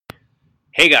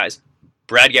Hey guys,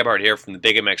 Brad Gebhardt here from the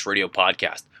Big MX Radio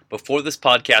Podcast. Before this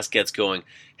podcast gets going,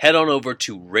 head on over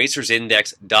to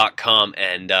racersindex.com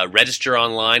and register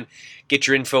online. Get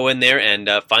your info in there and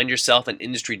find yourself an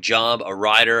industry job, a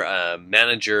rider, a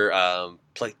manager.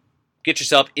 Get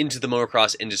yourself into the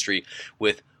motocross industry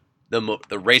with the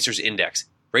Racers Index.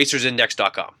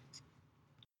 Racersindex.com.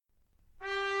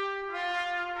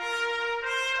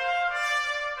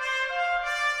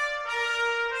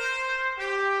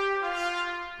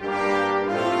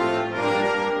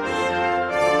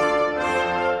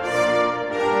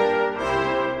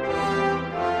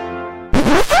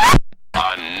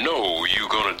 I know you're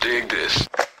gonna dig this.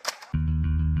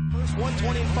 First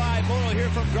 125 moto here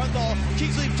from Grundle.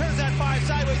 Kingsley turns that 5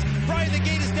 sideways. Brian, the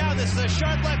gate is down. This is a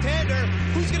sharp left-hander.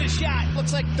 Who's going to shot?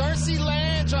 Looks like Darcy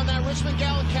Lange on that Richmond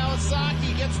Gallon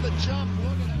Kawasaki gets the jump.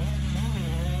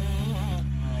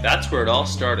 That's where it all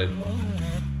started.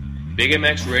 Big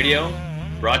MX Radio,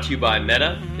 brought to you by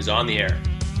Meta, is on the air.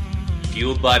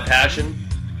 Fueled by passion,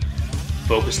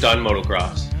 focused on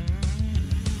motocross.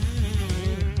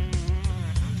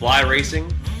 Fly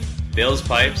Racing, Bill's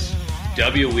Pipes,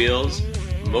 W Wheels,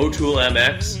 Motool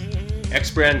MX,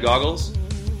 X-Brand Goggles,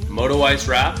 Moto Ice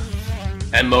Wrap,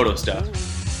 and Moto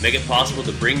Stuff make it possible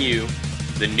to bring you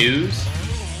the news,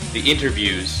 the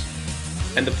interviews,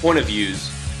 and the point of views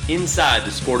inside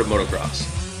the sport of motocross.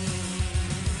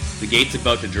 The gate's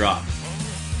about to drop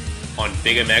on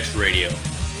Big MX Radio.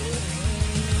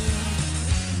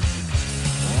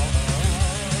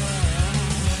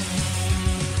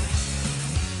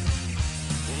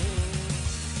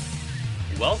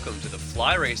 Welcome to the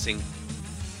Fly Racing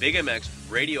Big MX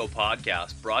Radio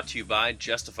Podcast, brought to you by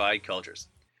Justified Cultures.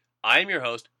 I am your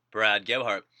host, Brad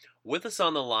Gebhardt. With us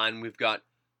on the line, we've got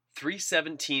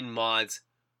 317 Mods,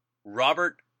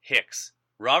 Robert Hicks.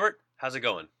 Robert, how's it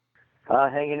going?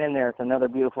 Hanging in there. It's another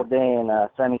beautiful day in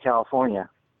sunny California.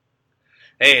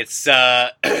 Hey, it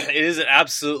is an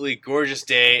absolutely gorgeous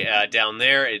day down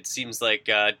there. It seems like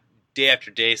day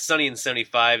after day, sunny and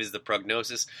 75 is the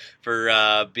prognosis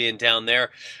for being down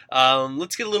there.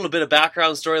 Let's get a little bit of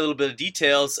background story, a little bit of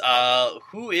details.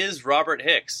 Who is Robert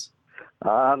Hicks?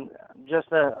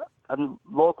 Just a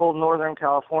local Northern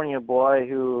California boy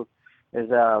who is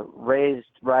raised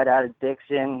right out of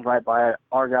Dixon, right by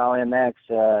Argyle MX.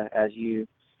 As you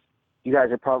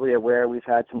guys are probably aware, we've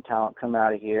had some talent come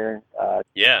out of here.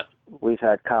 Yeah. We've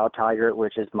had Kyle Tigert,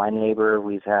 which is my neighbor.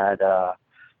 We've had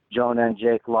Jonah and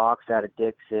Jake Locks out of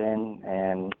Dixon,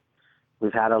 and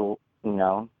we've had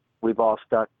we've all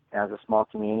stuck as a small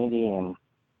community, and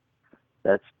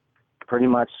that's pretty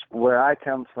much where I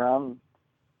come from.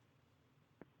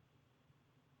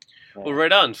 Well,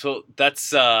 right on. So that's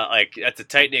that's a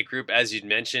tight knit group, as you'd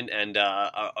mentioned, and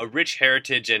a rich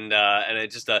heritage, and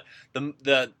just the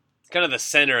kind of the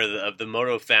center of the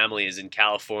moto family is in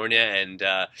California, and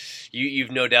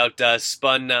you've no doubt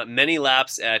spun many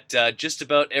laps at just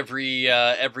about every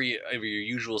your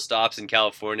usual stops in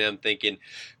California. I'm thinking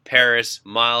Paris,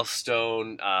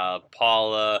 Milestone,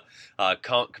 Paula,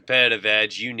 Competitive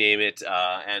Edge, you name it,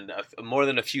 and more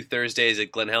than a few Thursdays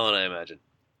at Glen Helen, I imagine.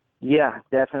 Yeah,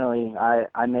 definitely.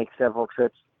 I make several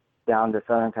trips down to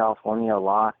Southern California a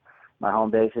lot. My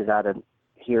home base is out of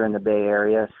here in the Bay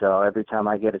Area, so every time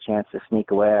I get a chance to sneak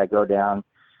away, I go down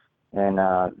and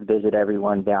visit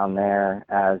everyone down there,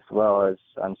 as well as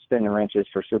I'm spinning wrenches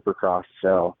for Supercross.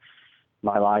 So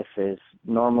my life is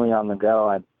normally on the go.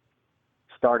 I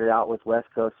started out with West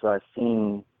Coast, so I've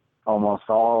seen almost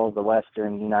all the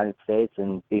Western United States,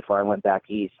 and before I went back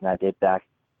east, and I did back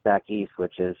east,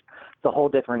 which is it's a whole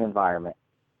different environment.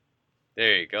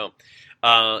 There you go.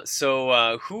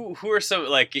 So who are some,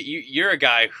 like, you're a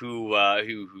guy who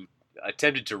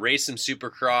attempted to race some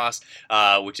Supercross,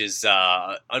 which is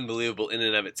unbelievable in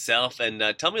and of itself. And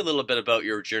tell me a little bit about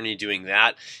your journey doing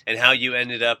that and how you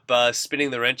ended up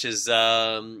spinning the wrenches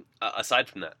aside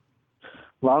from that.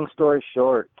 Long story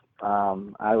short,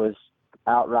 I was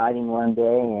out riding one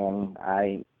day and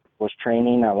I was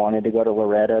training. I wanted to go to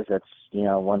Loretta's. That's,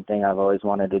 one thing I've always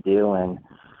wanted to do. And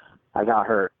I got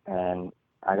hurt, and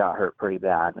I got hurt pretty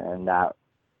bad. And that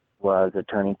was a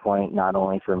turning point, not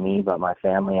only for me, but my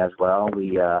family as well.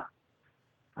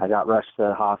 I got rushed to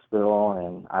the hospital,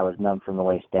 and I was numb from the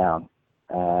waist down.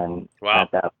 And wow.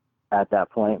 At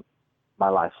that point, my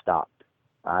life stopped.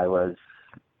 I was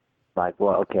like,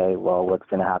 what's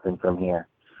going to happen from here?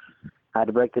 I had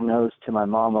to break the news to my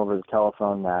mom over the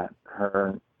telephone that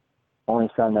her only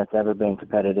son that's ever been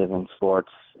competitive in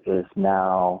sports is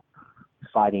now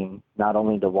fighting not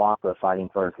only to walk, but fighting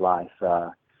for his life.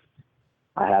 I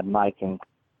had Mike and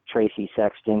Tracy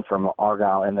Sexton from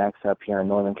Argyle MX up here in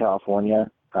Northern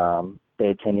California. they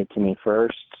attended to me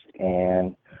first,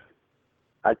 and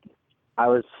I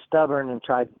was stubborn and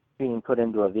tried being put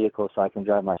into a vehicle so I can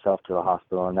drive myself to the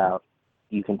hospital, and now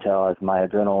you can tell as my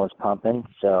adrenaline was pumping.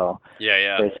 So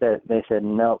Yeah. they said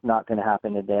nope, not going to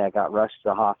happen today. I got rushed to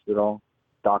the hospital.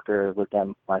 Doctor looked at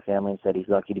my family and said he's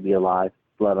lucky to be alive,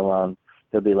 let alone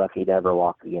he'll be lucky to ever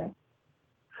walk again.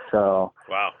 So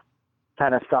Wow.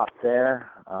 kind of stopped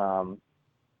there,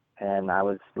 and I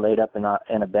was laid up in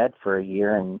a bed for a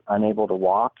year and unable to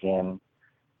walk, and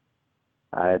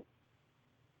I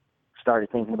started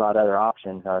thinking about other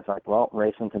options. I was like, well,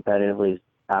 racing competitively is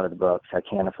out of the books. I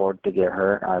can't afford to get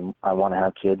hurt. I want to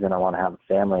have kids and I want to have a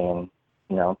family, and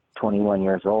 21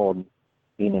 years old,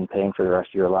 being in pain for the rest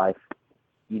of your life,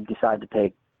 you decide to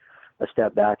take a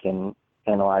step back and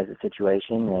analyze the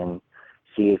situation and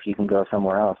see if you can go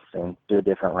somewhere else and do a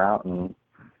different route. And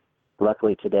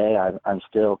luckily today I'm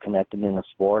still connected in the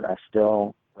sport. I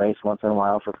still race once in a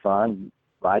while for fun,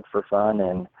 ride for fun,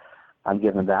 and I'm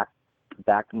giving back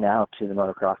now to the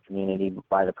motocross community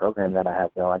by the program that I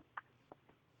have going.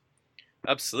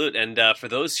 Absolute. And for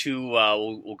those who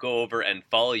will go over and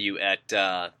follow you at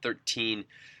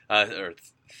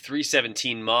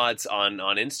 317 mods on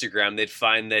Instagram, they'd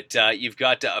find that you've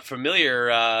got a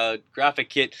familiar graphic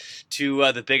kit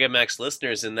to the Big MX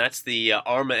listeners, and that's the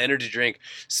Arma Energy Drink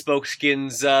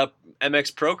Spokeskins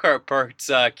MX Pro Kart Parts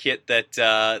kit that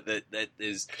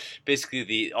is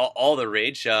basically all the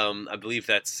rage. I believe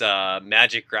that's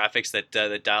Magic Graphics that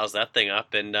dials that thing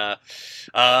up, and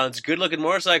it's a good looking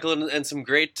motorcycle and some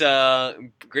great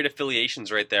affiliations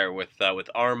right there with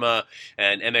Arma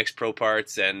and MX Pro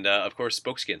Parts and of course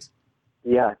Spokeskins.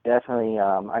 Yeah, definitely.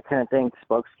 I couldn't thank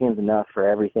Spokeskins enough for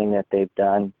everything that they've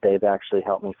done. They've actually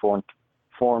helped me form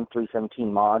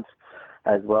 317 mods,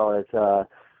 as well as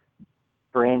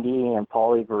Brandy and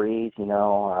Paulie Varese.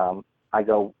 I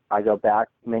go back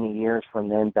many years from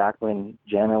then, back when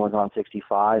Jenna was on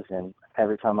 65s, and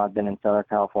every time I've been in Southern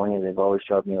California, they've always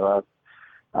showed me love.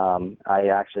 I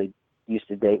actually used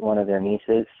to date one of their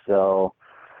nieces, so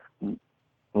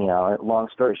long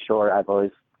story short, I've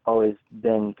always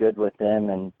been good with them,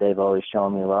 and they've always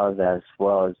shown me love, as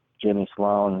well as Jimmy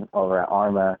Sloan over at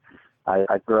Arma. I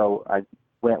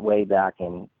went way back,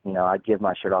 and I'd give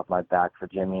my shirt off my back for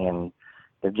Jimmy, and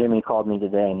if Jimmy called me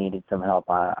today and needed some help,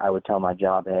 I would tell my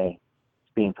job, hey,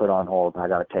 it's being put on hold. I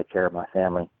got to take care of my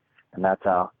family. And that's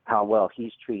how well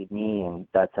he's treated me, and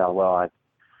that's how well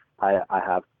I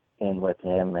have in with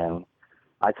him. And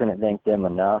I couldn't thank them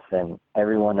enough, and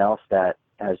everyone else that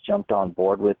has jumped on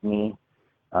board with me.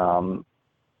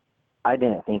 I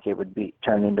didn't think it would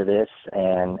turn into this,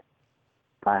 and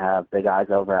I have the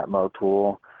guys over at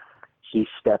Motul. He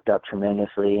stepped up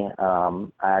tremendously. I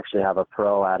actually have a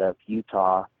pro out of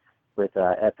Utah with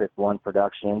Epic One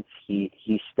Productions. He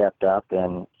stepped up,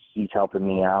 and he's helping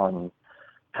me out and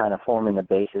kind of forming the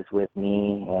basis with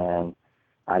me. And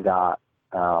I got,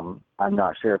 I'm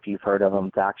not sure if you've heard of him,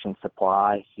 Faction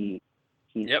Supply. He's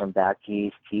Yep. from back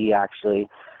east. He actually,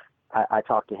 I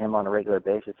talk to him on a regular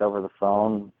basis over the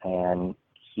phone, and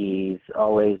he's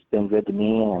always been good to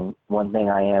me. And one thing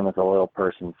I am is a loyal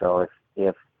person. So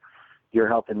if you're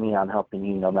helping me, I'm helping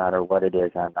you no matter what it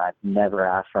is. And I've never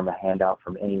asked for a handout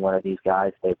from any one of these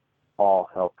guys. They've all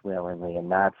helped willingly, and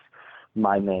that's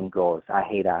my main goal. Is I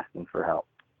hate asking for help.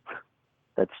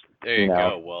 That's There you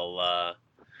go. Well,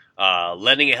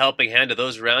 lending a helping hand to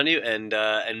those around you and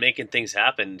making things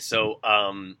happen. So,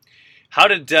 how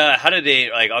did they,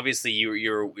 like, obviously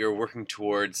you're working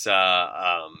towards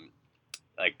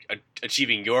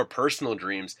achieving your personal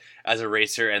dreams as a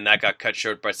racer, and that got cut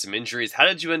short by some injuries. How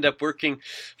did you end up working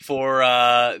for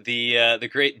the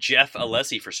great Jeff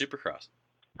Alessi for Supercross?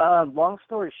 Long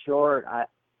story short, I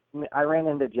ran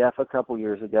into Jeff a couple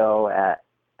years ago at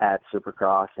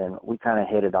Supercross, and we kind of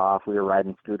hit it off. We were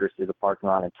riding scooters through the parking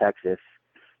lot in Texas,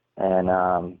 and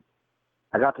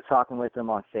I got to talking with him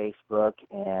on Facebook,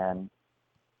 and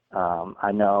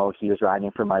I know he was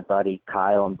riding for my buddy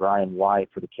Kyle and Brian White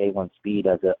for the K1 Speed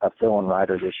as a fill-in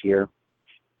rider this year.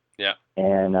 Yeah.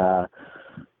 And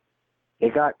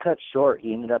it got cut short.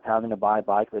 He ended up having to buy a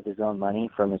bike with his own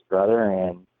money from his brother,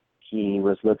 and he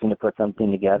was looking to put something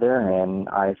together, and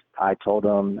I told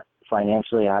him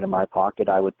financially out of my pocket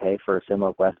I would pay for a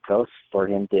similar West Coast for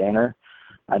him to enter.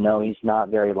 I know he's not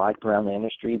very liked around the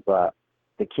industry, but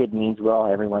the kid means well.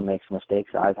 Everyone makes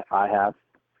mistakes. I have.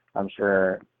 I'm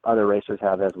sure other racers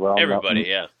have as well. Everybody,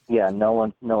 yeah. Yeah, no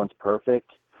one's perfect.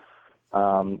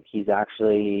 He's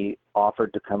actually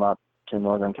offered to come up to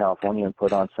Northern California and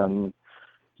put on some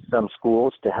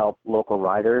schools to help local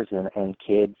riders and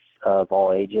kids of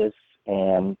all ages.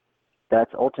 And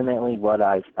that's ultimately what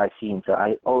I see. And so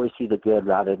I always see the good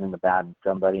rather than the bad in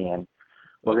somebody, and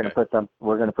we're Okay.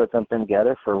 going to put something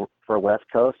together for West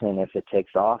Coast, and if it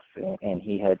takes off and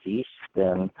he heads east,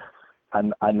 then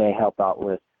I may help out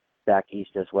with back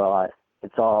east as well.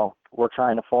 We're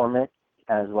trying to form it,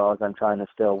 as well as I'm trying to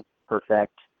still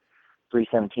perfect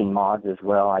 317 mods as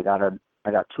well. I got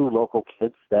 2 local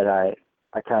kids that I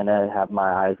kind of have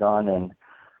my eyes on, and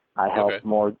I help Okay.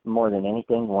 more than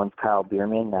anything. One's Kyle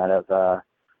Bierman out of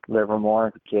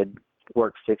Livermore. The kid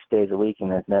works 6 days a week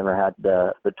and has never had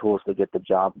the tools to get the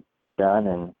job done,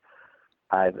 and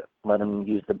I've let him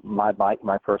use my bike,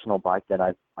 my personal bike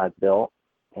that I've built,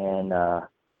 and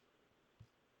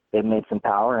it made some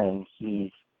power, and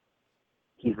he's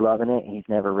loving it. He's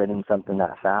never ridden something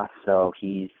that fast, so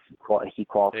he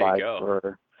qualified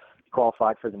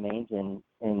for the mains in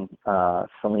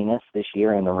Salinas this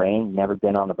year in the rain. Never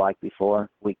been on the bike before. A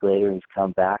week later, he's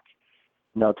come back,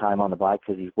 no time on the bike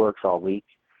because he works all week,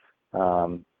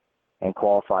 and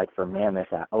qualified for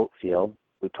Mammoth at Oatfield.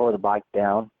 We tore the bike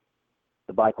down.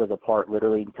 The bike was apart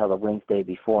literally until the Wednesday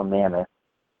before Mammoth,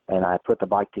 and I put the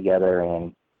bike together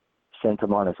and sent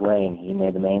him on his way, and he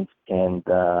made the mains in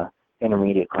the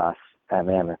intermediate class at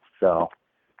Mammoth. So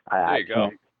I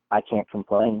can't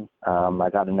complain. I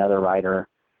got another rider.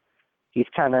 He's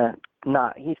kind of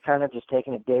just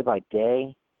taking it day by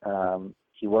day.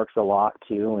 He works a lot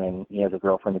too, and he has a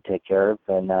girlfriend to take care of,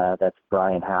 and that's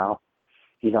Brian Howe.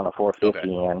 He's on a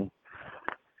 450, and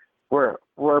we're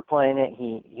playing it.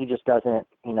 He just doesn't,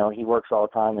 he works all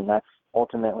the time, and that's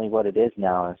ultimately what it is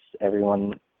now. Is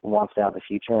everyone wants to have a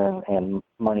future, and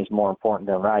money's more important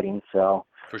than riding. So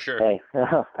For sure. hey,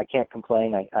 I can't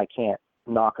complain. I can't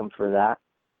knock him for that.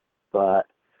 But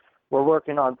we're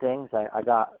working on things. I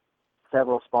got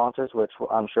several sponsors, which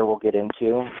I'm sure we'll get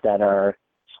into, that are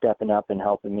stepping up and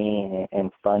helping me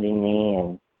and funding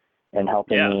me and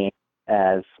helping me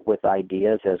as with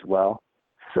ideas as well.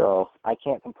 So I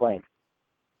can't complain.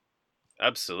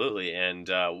 Absolutely, and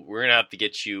we're gonna have to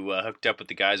get you hooked up with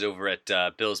the guys over at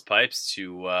Bill's Pipes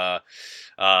to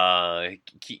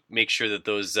make sure that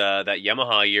those that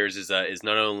Yamaha of yours is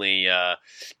not only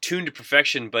tuned to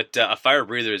perfection, but a fire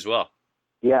breather as well.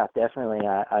 Yeah, definitely.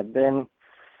 I've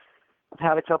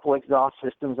had a couple exhaust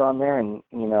systems on there, and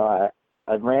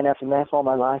I've ran FMS all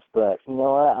my life, but you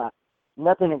know what?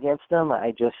 Nothing against them.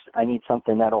 I need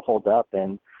something that'll hold up,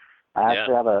 and I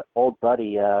actually have an old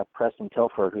buddy, Preston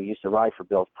Tilford, who used to ride for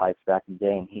Bill's Pipes back in the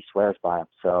day, and he swears by them.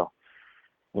 So,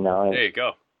 there you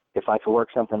go. If I could work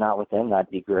something out with him, that'd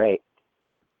be great.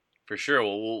 For sure.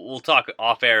 Well, we'll talk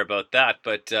off air about that.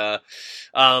 But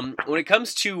when it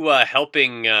comes to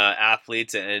helping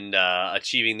athletes and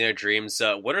achieving their dreams,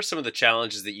 what are some of the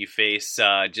challenges that you face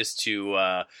just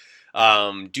to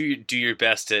do your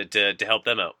best to help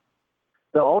them out?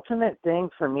 The ultimate thing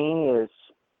for me is,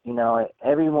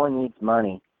 everyone needs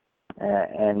money.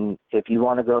 And if you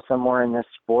want to go somewhere in this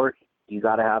sport, you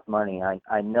got to have money.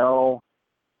 I know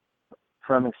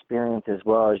from experience, as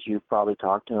well as you've probably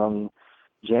talked to him,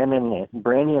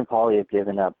 Brandy and Paulie have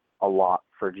given up a lot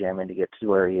for Jamin to get to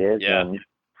where he is. Yeah. And,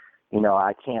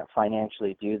 I can't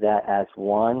financially do that as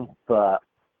one, but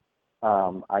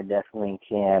I definitely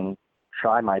can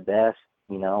try my best.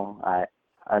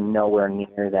 I'm nowhere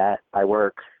near that. I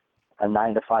work a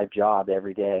 9-to-5 job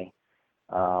every day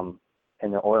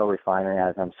in the oil refinery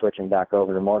as I'm switching back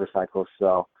over to motorcycles.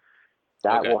 So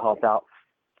that will help out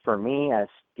for me as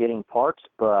getting parts.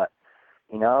 But,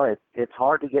 it's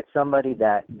hard to get somebody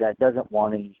that doesn't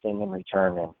want anything in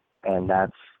return. And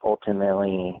that's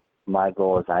ultimately my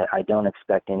goal. Is I don't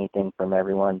expect anything from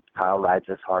everyone. Kyle rides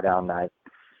his heart out, and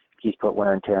he's put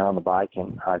wear and tear on the bike,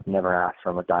 and I've never asked for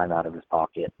him a dime out of his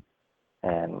pocket.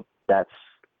 And that's,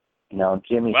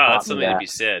 Jimmy. Wow, that's something to be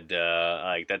said.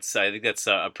 I think that's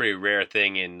a pretty rare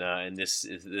thing in this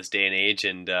day and age,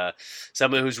 and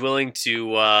someone who's willing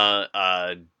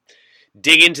to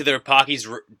dig into their pockets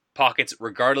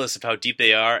regardless of how deep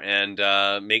they are, and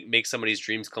make somebody's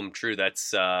dreams come true.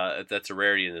 That's a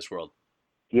rarity in this world.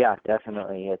 Yeah,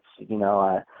 definitely. It's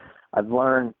I've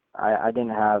learned I didn't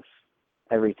have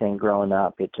everything growing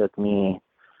up. It took me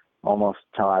almost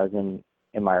till I was in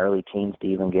my early teens to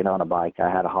even get on a bike. I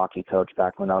had a hockey coach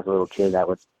back when I was a little kid that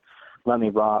would let me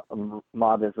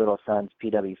mob his little son's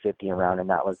PW50 around, and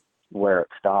that was where it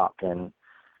stopped. And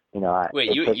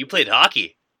you played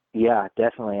hockey? Yeah,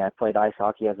 definitely. I played ice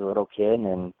hockey as a little kid,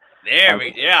 and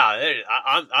you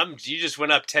just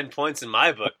went up 10 points in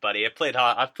my book, buddy. I've played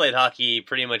hockey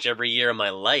pretty much every year of my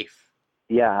life.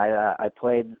 Yeah, I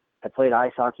played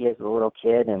ice hockey as a little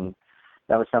kid, and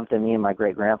that was something me and my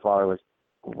great grandfather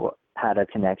had a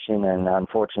connection. And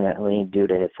unfortunately, due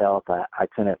to his health, I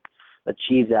couldn't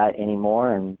achieve that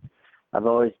anymore. And I've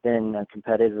always been a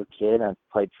competitive kid. I've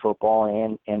played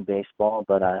football and baseball,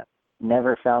 but I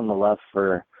never found the love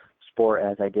for sport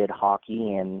as I did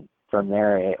hockey. And from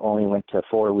there, it only went to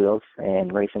four wheels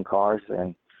and racing cars.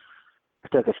 And I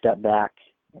took a step back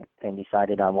and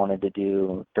decided I wanted to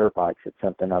do dirt bikes. It's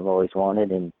something I've always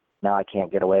wanted, and now I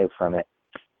can't get away from it.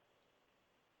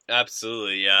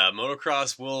 Absolutely,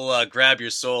 motocross will grab your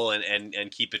soul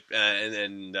and keep it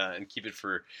and keep it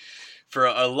for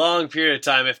a long period of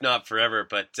time, if not forever.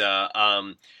 But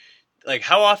like,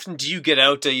 how often do you get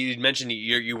out? You mentioned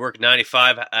you work 9 to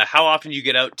 5. How often do you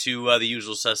get out to the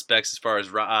usual suspects as far as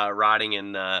riding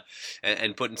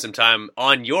and putting some time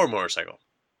on your motorcycle?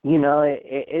 You know,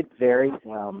 it varies.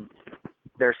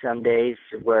 There's some days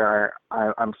where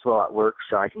I'm slow at work,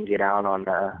 so I can get out on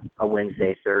a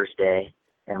Wednesday, Thursday,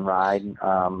 and ride.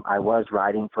 I was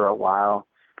riding for a while.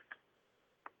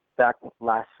 Back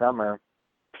last summer,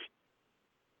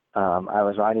 I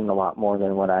was riding a lot more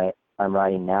than what I'm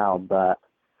riding now, but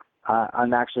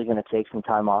I'm actually going to take some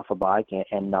time off a bike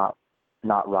and not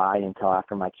ride until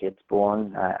after my kid's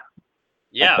born.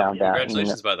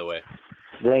 Congratulations, by the way.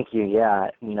 Thank you. Yeah,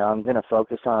 I'm going to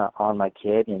focus on my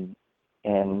kid, and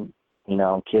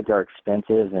kids are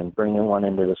expensive, and bringing one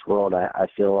into this world, I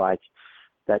feel like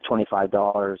that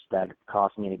 $25 that it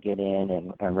cost me to get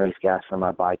in and raise gas for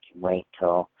my bike can wait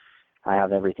till I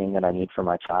have everything that I need for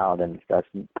my child, and that's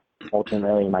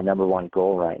ultimately my number one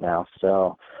goal right now.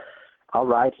 So I'll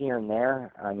ride here and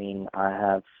there. I mean, I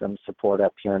have some support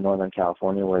up here in Northern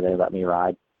California where they let me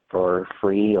ride for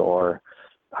free, or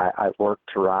I work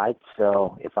to ride.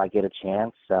 So if I get a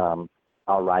chance, I'll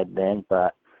ride then.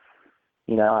 But,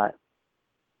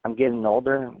 I'm getting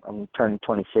older. I'm turning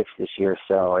 26 this year,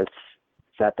 so it's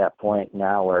at that point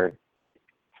now where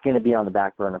it's going to be on the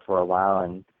back burner for a while,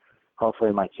 and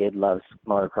hopefully my kid loves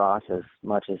motocross as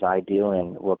much as I do,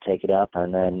 and we'll take it up,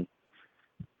 and then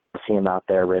see him out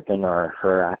there ripping, or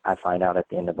her. I find out at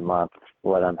the end of the month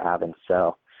what I'm having.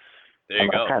 So there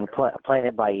you go. I'm kind of playing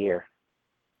it by ear.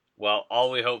 Well, all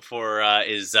we hope for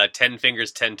is 10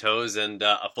 fingers, 10 toes, and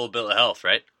a full bill of health,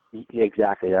 right?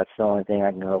 Exactly. That's the only thing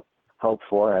I can hope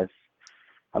for. As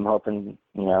I'm hoping,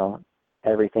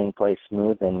 everything plays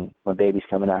smooth, and my baby's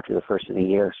coming after the first of the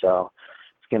year, so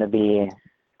it's gonna be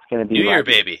New Year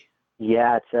baby.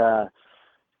 Yeah,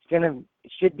 it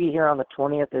should be here on the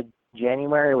 20th of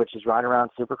January, which is right around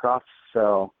Supercross.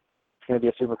 So it's gonna be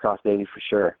a Supercross baby for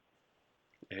sure.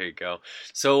 There you go.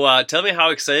 So tell me how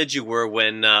excited you were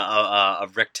when a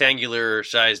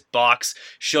rectangular-sized box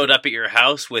showed up at your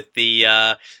house with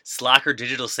the Slacker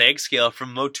digital sag scale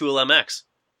from Motul MX.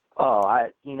 Oh,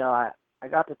 I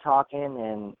got to talking,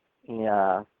 and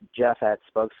Jeff at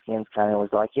Spokeskins kind of was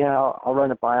like, I'll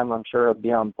run it by him. I'm sure he'll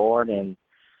be on board. And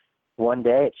one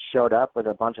day it showed up with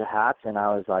a bunch of hats, and I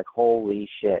was like, holy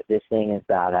shit, this thing is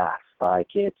badass. Like,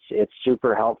 it's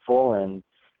super helpful, and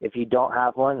if you don't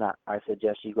have one, I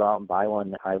suggest you go out and buy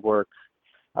one.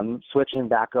 I'm switching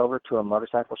back over to a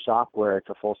motorcycle shop where it's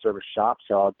a full-service shop,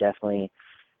 so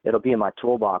it'll be in my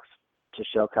toolbox to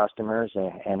show customers,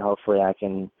 and hopefully I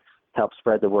can help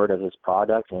spread the word of this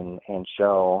product and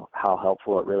show how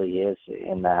helpful it really is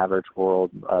in the average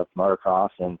world of motocross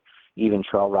and even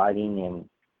trail riding and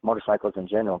motorcycles in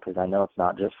general, because I know it's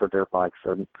not just for dirt bikes.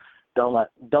 So don't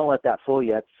let that fool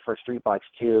you. It's for street bikes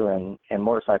too, and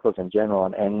motorcycles in general,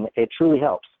 and it truly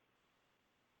helps.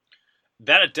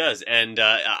 That it does, and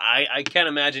I can't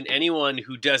imagine anyone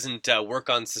who doesn't work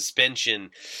on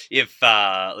suspension. If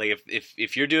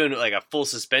you're doing like a full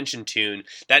suspension tune,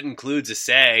 that includes a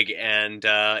sag, and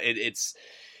it's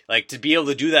like, to be able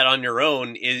to do that on your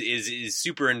own is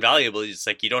super invaluable. It's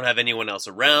like you don't have anyone else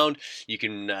around. You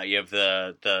can you have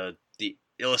the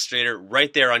illustrator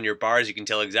right there on your bars. You can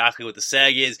tell exactly what the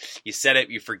sag is. You set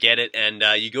it, you forget it, and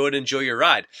you go and enjoy your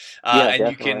ride. And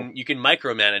definitely. you can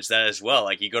micromanage that as well.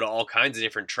 Like, you go to all kinds of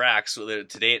different tracks. So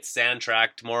today it's sand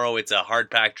track, tomorrow it's a hard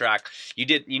pack track. You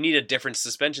need a different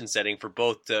suspension setting for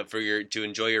both to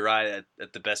enjoy your ride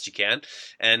at the best you can.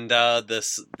 And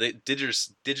the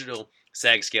digital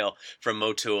sag scale from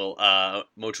Motul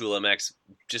MX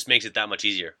just makes it that much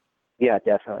easier. Yeah,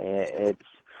 definitely.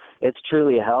 It's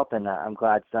truly a help, and I'm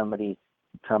glad somebody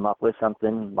come up with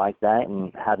something like that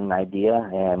and had an idea.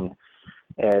 And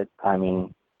it's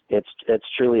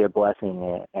truly a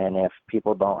blessing. And if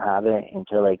people don't have it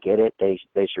until they get it, they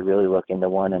should really look into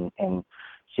one and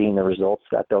seeing the results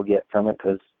that they'll get from it.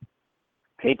 Because,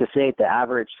 hate to say it, the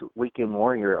average weekend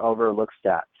warrior overlooks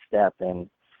that step. And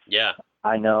yeah,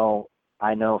 I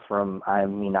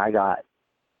got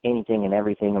anything and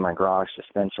everything in my garage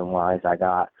suspension wise. I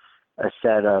got a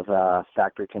set of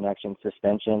factory connection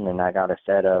suspension, and I got a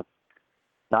set of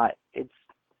It's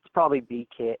probably B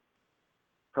kit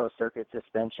Pro Circuit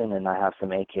suspension, and I have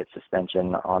some A kit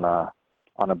suspension on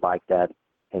a bike that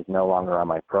is no longer on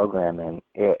my program, and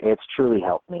it's truly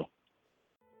helped me.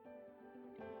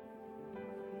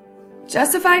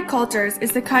 Justified Cultures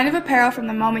is the kind of apparel from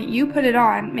the moment you put it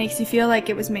on makes you feel like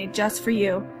it was made just for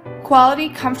you. Quality,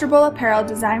 comfortable apparel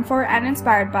designed for and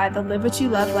inspired by the Live What You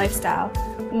Love lifestyle.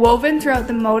 Woven throughout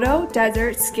the moto,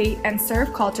 desert, skate, and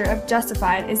surf culture of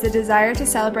Justified is the desire to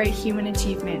celebrate human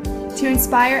achievement, to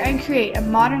inspire and create a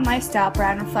modern lifestyle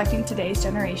brand reflecting today's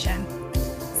generation.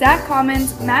 Zach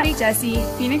Commons, Matty Jesse,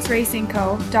 Phoenix Racing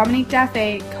Co., Dominique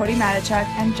Daffé, Cody Matichuk,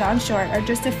 and John Short are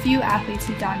just a few athletes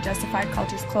who don Justified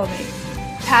Cultures clothing.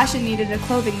 Passion needed a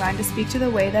clothing line to speak to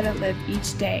the way that it lived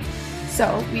each day.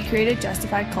 So, we created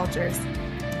Justified Cultures.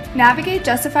 Navigate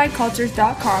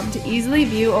justifiedcultures.com to easily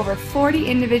view over 40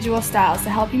 individual styles to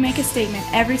help you make a statement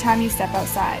every time you step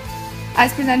outside.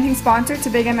 As presenting sponsor to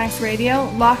Big MX Radio,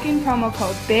 lock in promo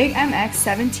code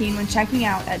BIGMX17 when checking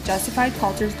out at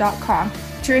justifiedcultures.com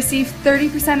to receive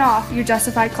 30% off your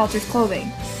Justified Cultures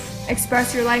clothing.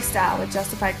 Express your lifestyle with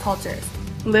Justified Cultures.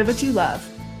 Live what you love.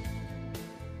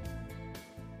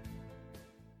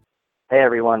 Hey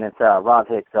everyone, it's Rob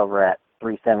Hicks over at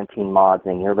 317 Mods,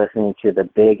 and you're listening to the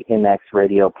Big MX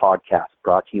Radio podcast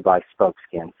brought to you by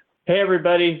Spokeskins. Hey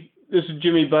everybody, this is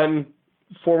Jimmy Button,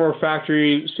 former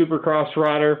factory Supercross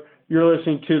rider. You're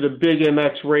listening to the Big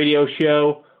MX Radio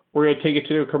show. We're going to take it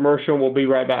to a commercial and we'll be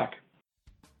right back.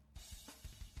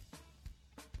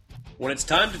 When it's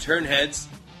time to turn heads,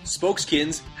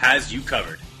 Spokeskins has you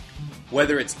covered.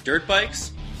 Whether it's dirt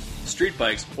bikes, street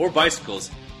bikes, or bicycles,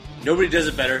 nobody does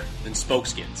it better than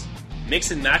Spokeskins.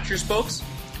 Mix and match your spokes,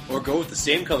 or go with the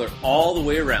same color all the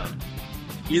way around.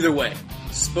 Either way,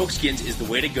 Spokeskins is the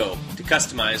way to go to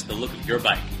customize the look of your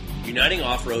bike. Uniting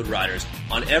off-road riders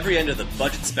on every end of the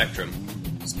budget spectrum,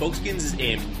 Spokeskins is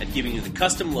aimed at giving you the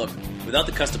custom look without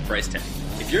the custom price tag.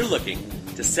 If you're looking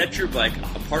to set your bike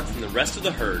apart from the rest of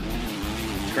the herd,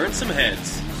 turn some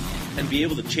heads, and be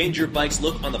able to change your bike's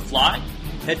look on the fly,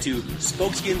 head to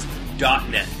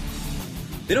spokeskins.net.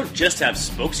 They don't just have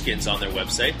Spokeskins on their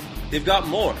website, they've got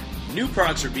more. New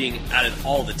products are being added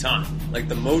all the time, like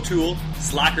the Motul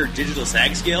Slacker Digital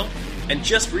Sag Scale, and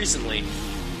just recently,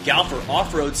 Galfer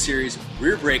Off-Road Series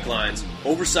rear brake lines,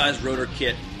 oversized rotor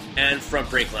kit, and front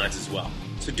brake lines as well.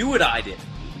 So do what I did.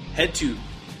 Head to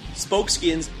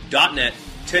spokeskins.net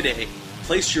today,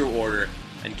 place your order,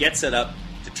 and get set up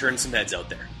to turn some heads out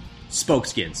there.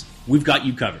 Spokeskins, we've got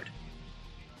you covered.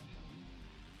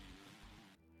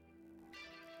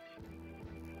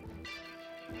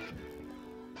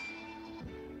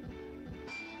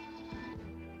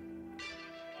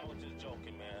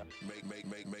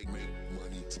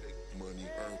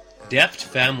 Deft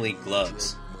Family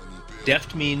Gloves.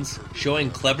 Deft means showing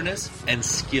cleverness and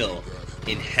skill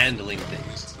in handling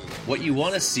things. What you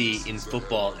want to see in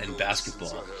football and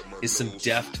basketball is some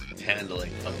deft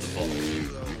handling of the ball.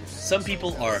 Some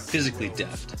people are physically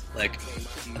deft, like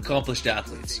accomplished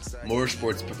athletes,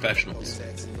 motorsports professionals,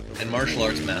 and martial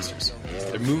arts masters.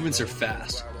 Their movements are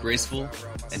fast, graceful,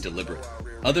 and deliberate.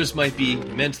 Others might be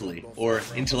mentally or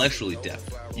intellectually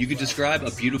deft. You could describe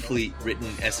a beautifully written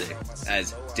essay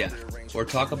as deft, or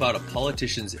talk about a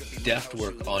politician's deft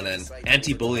work on an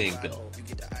anti-bullying bill.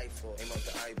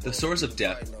 The source of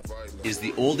deft is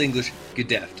the Old English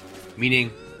gedeft,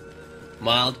 meaning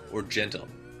mild or gentle,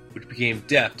 which became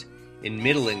deft in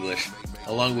Middle English,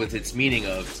 along with its meaning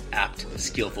of apt,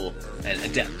 skillful, and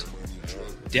adept.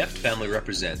 Deft Family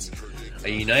represents a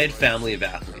united family of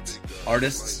athletes,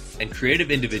 artists, and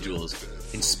creative individuals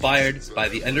inspired by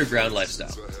the underground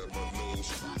lifestyle.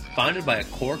 Founded by a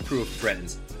core crew of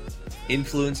friends,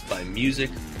 influenced by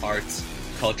music, arts,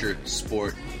 culture,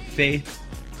 sport, faith,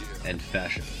 and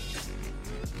fashion.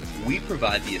 We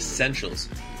provide the essentials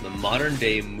of the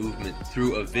modern-day movement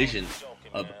through a vision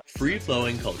of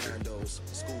free-flowing culture,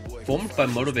 formed by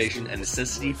motivation and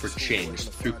necessity for change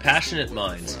through passionate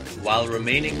minds while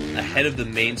remaining ahead of the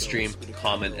mainstream,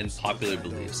 common, and popular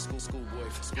beliefs.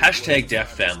 Hashtag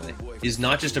Deft Family is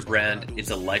not just a brand, it's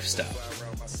a lifestyle.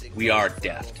 We are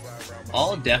Deft.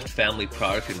 All Deft Family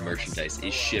product and merchandise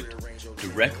is shipped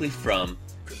directly from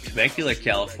Temecula,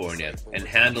 California, and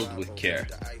handled with care.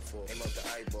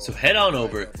 So head on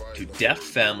over to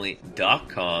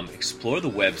deftfamily.com, explore the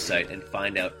website, and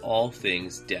find out all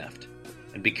things Deft,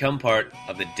 and become part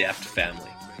of the Deft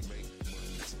family.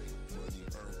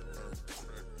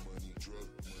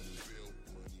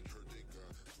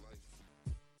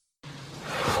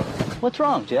 What's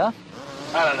wrong, Jeff?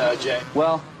 I don't know, Jay.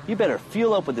 Well, you better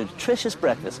fuel up with a nutritious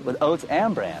breakfast with Oats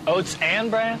and Bran. Oats and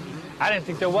Bran? I didn't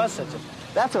think there was such a thing.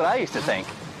 That's what I used to think.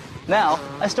 Now,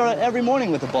 I start out every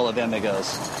morning with a bowl of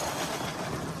Amigos.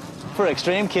 For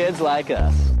extreme kids like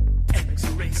us. Amigos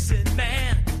a racing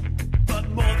man, but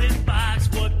more than bikes,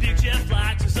 what Big Jeff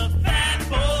likes is a fat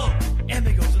bull.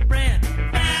 Amigos a brand,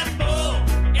 fat bull.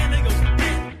 Amigos a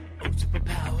brand, oh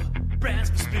superpower, brands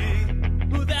for speed.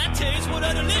 Ooh, that tastes what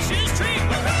a delicious treat.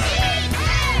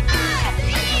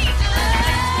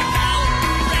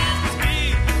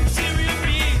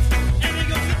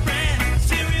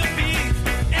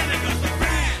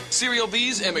 Cereal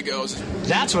B's Amigos.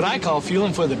 That's what I call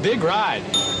fueling for the big ride.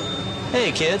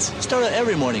 Hey kids, start out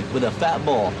every morning with a fat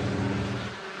bowl.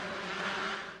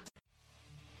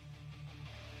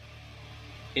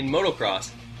 In motocross,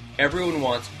 everyone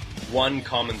wants one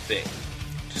common thing: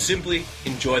 to simply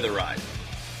enjoy the ride.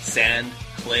 Sand,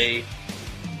 clay,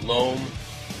 loam,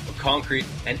 or concrete,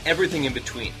 and everything in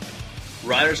between.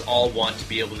 Riders all want to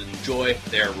be able to enjoy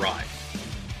their ride.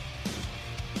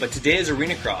 But today is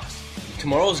Arena Cross.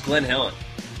 Tomorrow's Glen Helen,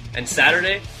 and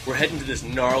Saturday, we're heading to this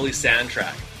gnarly sand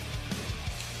track.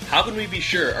 How can we be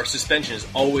sure our suspension is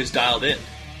always dialed in?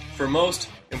 For most,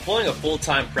 employing a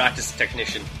full-time practice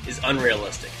technician is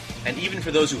unrealistic, and even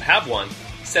for those who have one,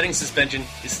 setting suspension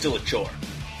is still a chore.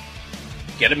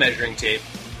 Get a measuring tape,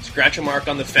 scratch a mark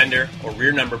on the fender or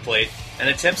rear number plate, and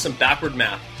attempt some backward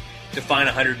math to find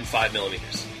 105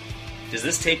 millimeters. Does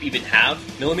this tape even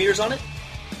have millimeters on it?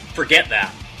 Forget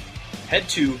that. Head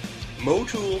to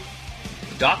motool.co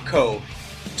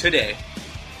today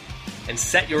and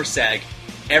set your sag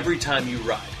every time you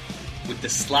ride with the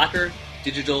Slacker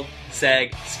Digital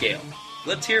Sag Scale.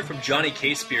 Let's hear from Johnny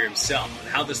Casebeer himself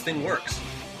on how this thing works.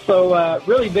 So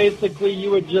really basically you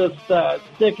would just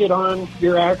stick it on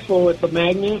your axle with the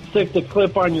magnet, stick the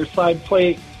clip on your side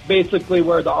plate basically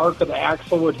where the arc of the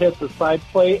axle would hit the side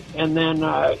plate, and then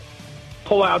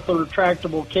pull out the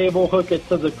retractable cable, hook it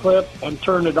to the clip, and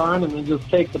turn it on, and then just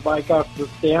take the bike off the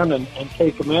stand and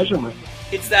take a measurement.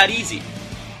 It's that easy.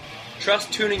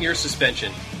 Trust tuning your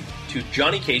suspension to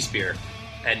Johnny Casebeer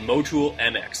and Motool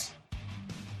MX.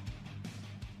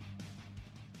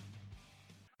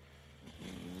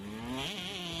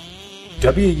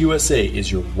 WUSA is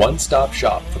your one-stop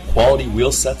shop for quality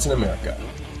wheel sets in America.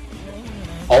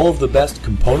 All of the best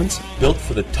components built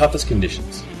for the toughest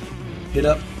conditions. Hit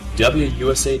up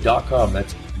WUSA.com,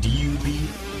 that's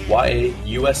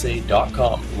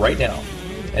DUBYAUSA.com right now,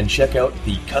 and check out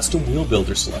the custom wheel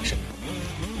builder selection.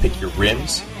 Pick your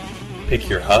rims, pick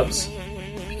your hubs,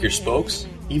 pick your spokes,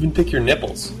 even pick your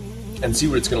nipples, and see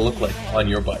what it's going to look like on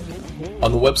your bike.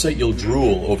 On the website you'll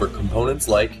drool over components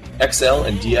like XL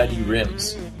and DID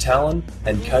rims, Talon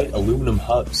and Kite aluminum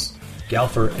hubs,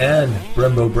 Galfer and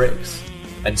Brembo brakes,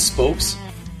 and spokes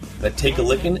that take a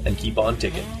licking and keep on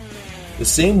ticking. The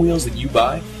same wheels that you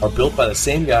buy are built by the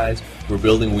same guys who are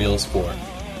building wheels for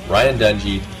Ryan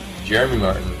Dungey, Jeremy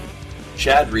Martin,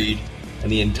 Chad Reed, and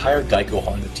the entire Geico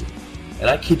Honda team. And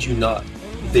I kid you not,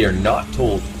 they are not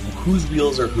told whose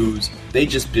wheels are whose, they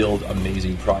just build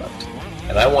amazing product.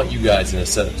 And I want you guys in a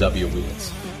set of W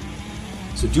wheels.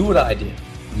 So do what I did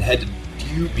and head to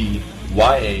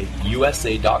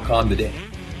DUBYAUSA.com today.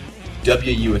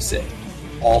 WUSA,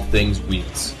 all things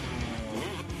wheels.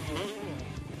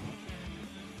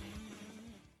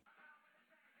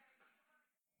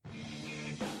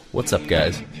 What's up,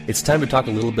 guys? It's time to talk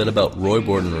a little bit about Roy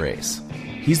Borden Race.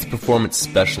 He's the performance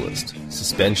specialist.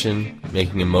 Suspension,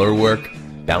 making a motor work,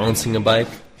 balancing a bike,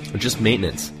 or just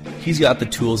maintenance. He's got the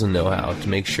tools and know-how to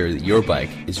make sure that your bike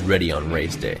is ready on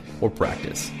race day or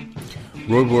practice.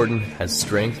 Roy Borden has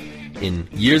strength in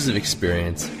years of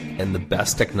experience and the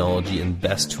best technology and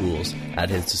best tools at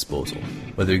his disposal.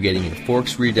 Whether you're getting your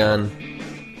forks redone,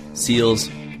 seals,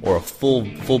 or a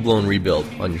full-blown rebuild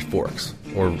on your forks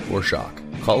or shock.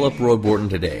 Call up Roy Borden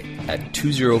today at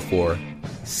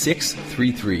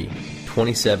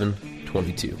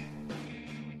 204-633-2722.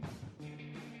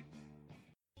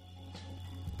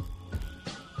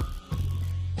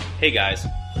 Hey guys,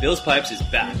 Bill's Pipes is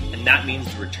back, and that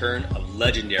means the return of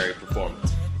legendary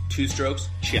performance. 2 strokes?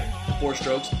 Check. 4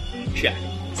 strokes? Check.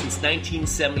 Since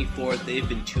 1974, they've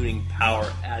been tuning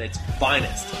power at its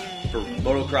finest for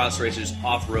motocross racers,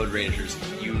 off-road racers,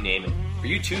 you name it. For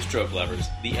you 2-stroke lovers,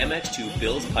 the MX2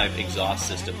 Bill's Pipe exhaust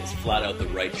system is flat out the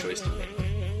right choice to make.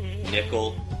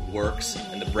 Nickel, works,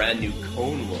 and the brand new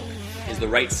cone look is the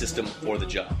right system for the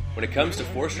job. When it comes to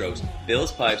 4-strokes,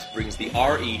 Bill's Pipes brings the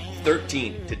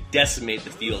RE13 to decimate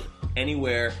the field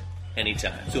anywhere,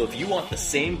 anytime. So if you want the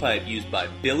same pipe used by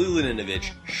Billy Laninovich,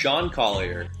 Sean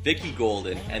Collier, Vicky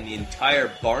Golden, and the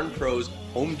entire Barn Pros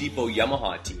Home Depot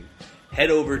Yamaha team, head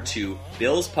over to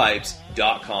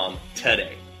billspipes.com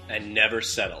today and never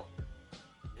settle.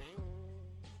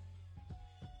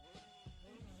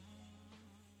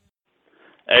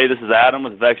 Hey, this is Adam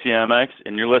with Vexy MX,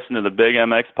 and you're listening to the Big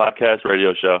MX Podcast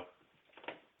Radio Show.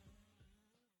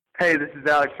 Hey, this is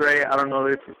Alex Ray. I don't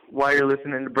know why you're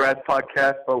listening to Brad's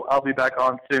podcast, but I'll be back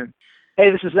on soon.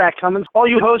 Hey, this is Zach Cummins. All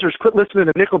you hosers, quit listening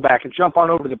to Nickelback and jump on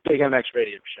over to the Big MX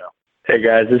Radio Show. Hey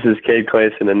guys, this is Cade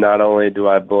Clayson, and not only do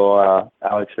I blow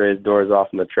Alex Ray's doors off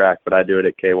on the track, but I do it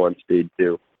at K1 speed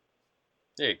too.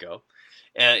 There you go.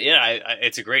 And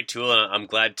it's a great tool, and I'm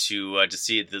glad to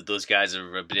see that those guys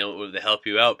have been able to help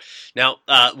you out. Now,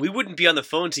 we wouldn't be on the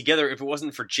phone together if it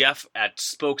wasn't for Jeff at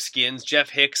Spoke Skins, Jeff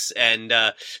Hicks, and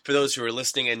for those who are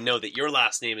listening and know that your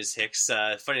last name is Hicks,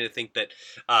 funny to think that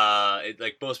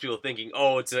like most people thinking,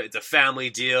 oh, it's a family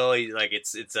deal, like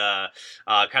it's kind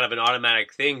of an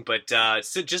automatic thing, but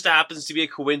it just happens to be a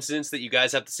coincidence that you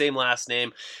guys have the same last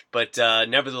name. But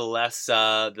nevertheless,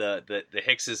 the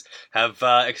Hickses have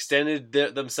extended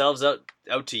themselves out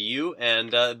to you and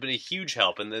been a huge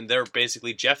help. And then they're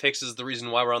basically, Jeff Hicks is the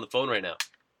reason why we're on the phone right now.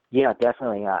 Yeah,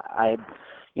 definitely.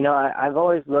 I've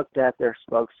always looked at their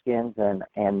Spoke Skins,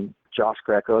 and Josh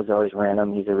Greco's always ran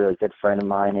them. He's a really good friend of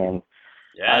mine, and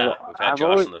yeah, we've had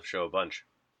Josh on the show a bunch.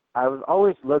 I've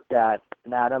always looked at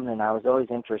them, and I was always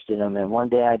interested in them. And one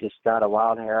day I just got a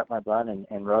wild hair up my butt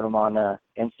and wrote them on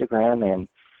Instagram, and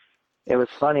it was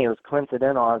funny. It was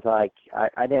coincidental. I was like,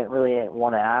 I didn't really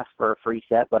want to ask for a free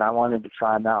set, but I wanted to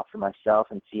try them out for myself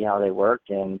and see how they worked.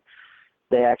 And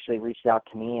they actually reached out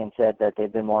to me and said that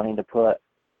they've been wanting to put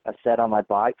a set on my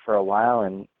bike for a while,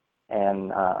 and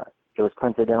it was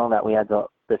coincidental that we had the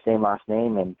same last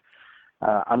name. And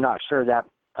I'm not sure that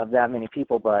of that many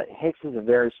people, but Hicks is a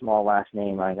very small last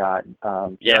name. I got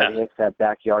Jared Hicks at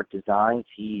Backyard Designs.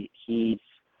 He's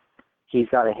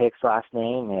got a Hicks last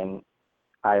name, and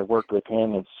I worked with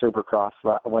him in Supercross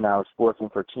when I was working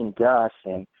for Team Gus,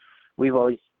 and we've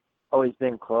always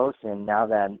been close. And now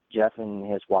that Jeff and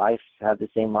his wife have the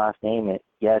same last name, it's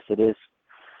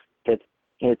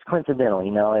coincidental.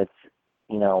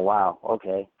 Wow,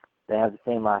 okay, they have the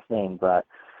same last name, but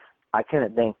I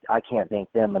can't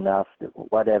thank them enough.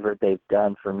 Whatever they've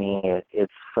done for me,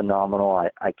 it's phenomenal.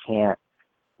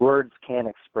 Words can't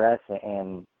express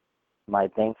and my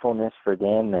thankfulness for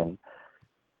them and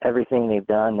everything they've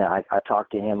done. I talk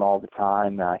to him all the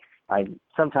time. I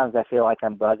sometimes I feel like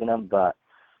I'm bugging him, but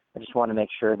I just want to make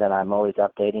sure that I'm always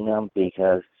updating him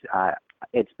because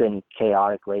it's been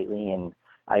chaotic lately, and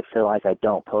I feel like I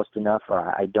don't post enough or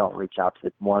I don't reach out to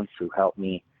the ones who help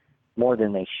me more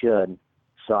than they should.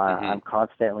 So I'm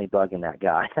constantly bugging that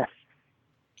guy.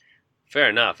 Fair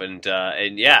enough, and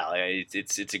yeah,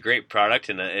 it's a great product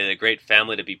and a great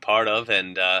family to be part of,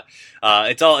 and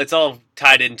it's all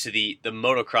tied into the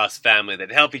motocross family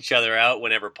that help each other out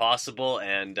whenever possible,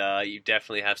 and you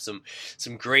definitely have some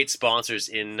great sponsors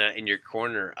in your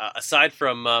corner. Aside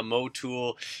from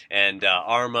Motool and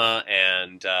Arma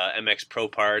and MX Pro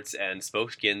Parts and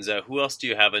Spoke Skins, who else do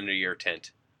you have under your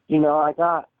tent? I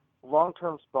got a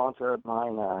long-term sponsor of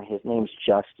mine. His name's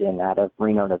Justin out of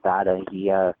Reno, Nevada.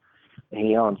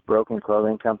 He owns Broken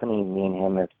Clothing Company. Me and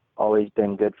him have always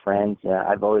been good friends.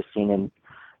 I've always seen him.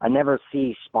 I never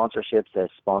see sponsorships as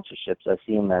sponsorships. I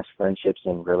see them as friendships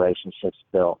and relationships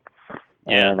built.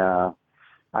 Yeah. And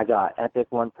I got Epic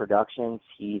One Productions.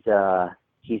 He's out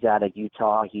of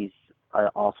Utah. He's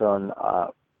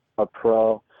also a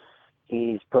pro.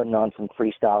 He's putting on some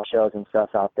freestyle shows and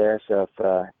stuff out there. So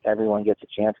if everyone gets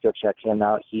a chance, go check him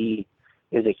out. He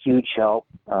is a huge help.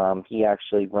 He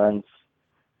actually runs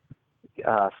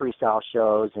freestyle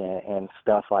shows and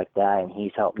stuff like that, and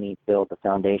he's helped me build the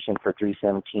foundation for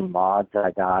 317 mods.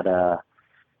 I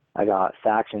got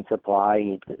Faction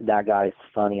Supply. That guy's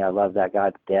funny. I love that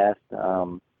guy to death.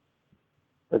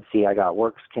 Let's see, I got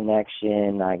Works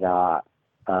Connection. I got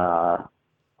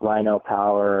Rhino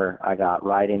Power. I got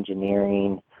Ride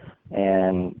Engineering,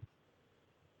 and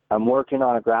I'm working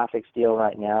on a graphics deal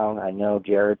right now. I know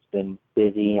Jared's been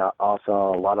busy. Also,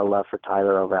 a lot of love for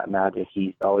Tyler over at Magic.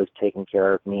 He's always taking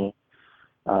care of me.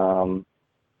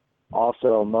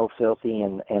 Also, Mo Filthy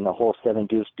and the whole Seven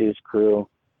Deuce Deuce crew,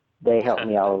 they help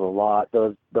me out a lot.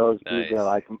 Those nice. Dudes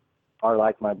are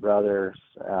like my brothers.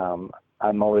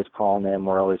 I'm always calling them.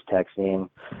 We're always texting.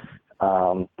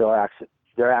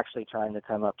 They're actually trying to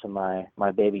come up to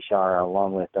my baby shower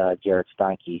along with Jared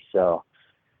Steinke. So.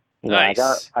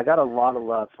 Nice. I got a lot of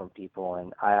love from people,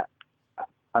 and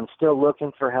I'm still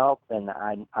looking for help, and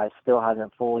I still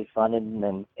haven't fully funded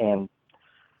and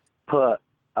put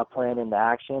a plan into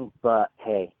action. But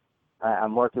hey,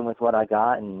 I'm working with what I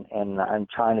got, and I'm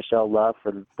trying to show love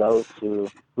for those who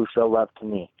show love to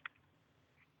me.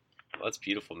 Well, that's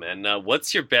beautiful, man.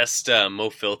 What's your best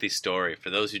Mo Filthy story? For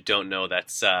those who don't know,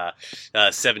 that's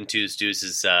Seven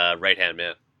Deuce's right hand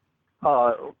man.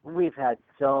 Oh, we've had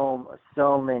so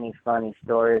many funny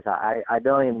stories. I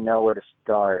don't even know where to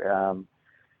start.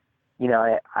 You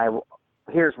know,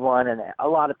 here's one, and a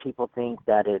lot of people think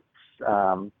that it's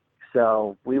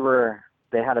so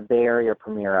they had a Bay Area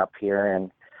premiere up here,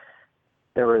 and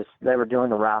they were doing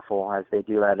the raffle as they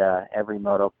do at every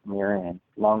moto premiere. And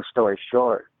long story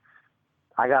short,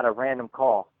 I got a random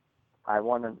call. I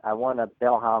won a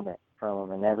Bell helmet from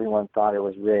him, and everyone thought it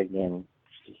was rigged. And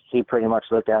he pretty much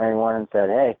looked at everyone and said,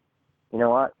 "Hey, you know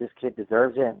what? This kid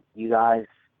deserves it. You guys,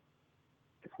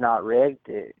 it's not rigged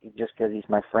just because he's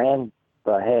my friend.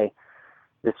 But hey,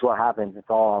 this is what happens. It's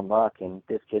all on luck, and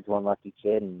this kid's one lucky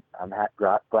kid, and I'm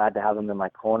glad to have him in my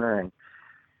corner. And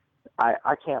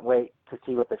I can't wait to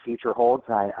see what the future holds.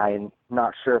 I'm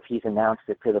not sure if he's announced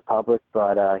it to the public,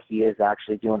 but he is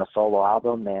actually doing a solo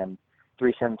album, and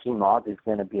 317 Mods is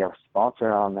going to be a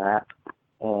sponsor on that,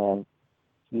 and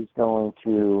he's going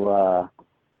to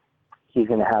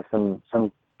have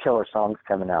some killer songs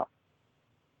coming out.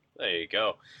 There you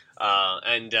go.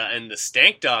 And the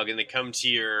Stank Dog, and they come to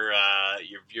your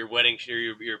wedding,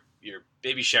 your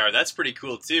baby shower. That's pretty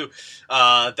cool too.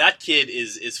 That kid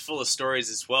is full of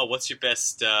stories as well. What's your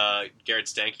best Garrett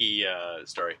Stanky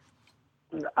story?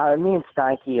 Me and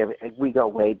Stanky, we go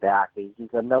way back.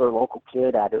 He's another local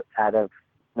kid out of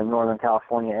the Northern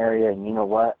California area, and you know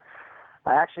what?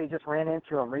 I actually just ran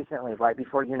into him recently, right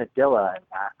before Unadilla.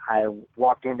 I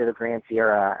walked into the Grand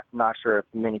Sierra. I'm not sure if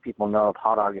many people know of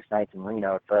Hot August Nights in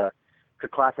Reno. It's a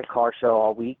classic car show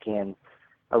all week, and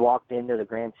I walked into the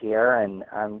Grand Sierra, and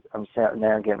I'm sitting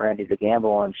there getting ready to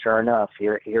gamble, and sure enough,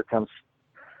 here comes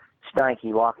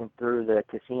Stanky walking through the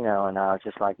casino, and I was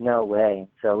just like, no way.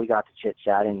 So we got to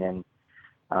chit-chatting, and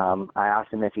I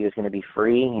asked him if he was going to be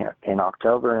free in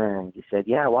October, and he said,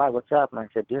 yeah, why, what's up? And I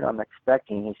said, dude, I'm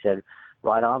expecting. He said,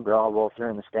 right on, bro, I'll roll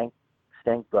through in the stank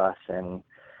bus. And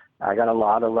I got a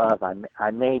lot of love.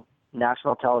 I made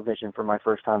national television for my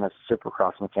first time as a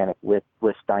supercross mechanic with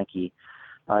Stanky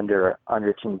under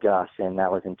Team Gus, and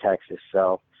that was in Texas.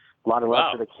 So a lot of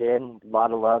love for the kid, a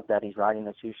lot of love that he's riding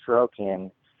a two-stroke,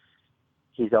 and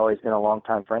he's always been a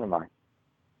longtime friend of mine.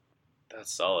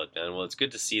 That's solid, man. Well, it's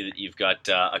good to see that you've got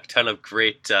a ton of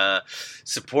great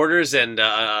supporters and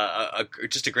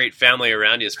just a great family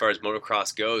around you as far as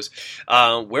motocross goes.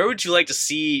 Where would you like to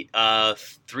see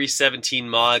 317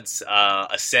 Mods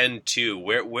ascend to?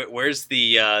 Where's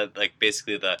the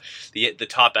basically the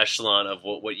top echelon of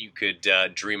what you could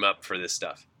dream up for this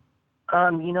stuff?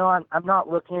 You know, I'm not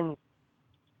looking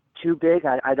too big.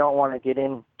 I don't want to get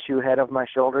in too head of my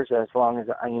shoulders, as long as,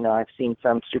 you know, I've seen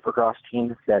some supercross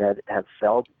teams that have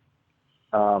failed.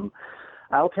 I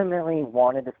ultimately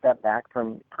wanted to step back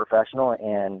from professional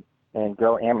and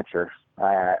go amateur.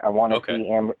 I want to see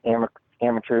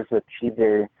amateurs achieve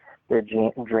their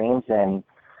dreams. And,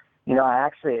 you know,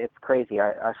 it's crazy.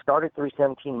 I started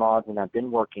 317 Mods, and I've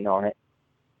been working on it.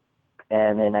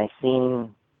 And then I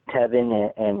seen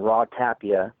Tevin and Rod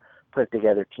Tapia put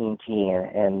together Team T,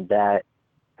 and that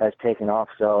has taken off.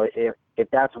 So if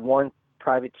that's one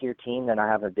privateer team that I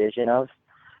have a vision of,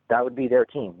 that would be their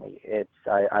team.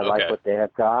 I like what they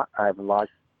have got. I like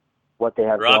what they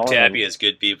have. Rob Tapia is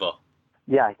good people.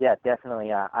 Yeah,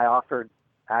 definitely. I offered,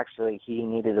 actually, he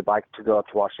needed a bike to go up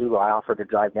to Washougal. I offered to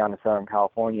drive down to Southern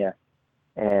California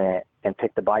and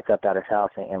pick the bike up at his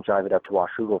house and drive it up to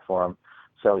Washougal for him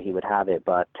so he would have it.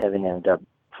 But Tevin ended up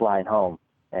flying home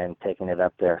and taking it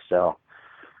up there. So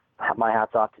my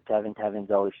hat's off to Tevin.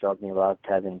 Tevin's always showed me love.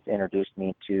 Tevin's introduced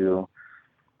me to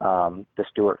the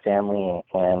Stewart family,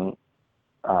 and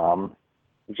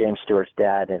James Stewart's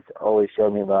dad has always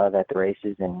showed me love at the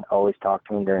races and always talked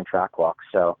to me during track walks.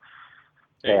 So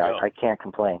yeah, I can't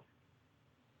complain.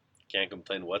 Can't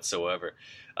complain whatsoever.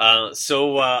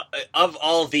 So of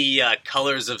all the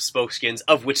colors of Spokeskins,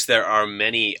 of which there are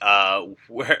many,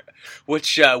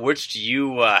 which do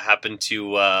you happen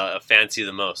to fancy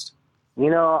the most? You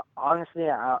know, honestly,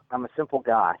 I'm a simple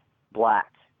guy.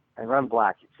 Black. I run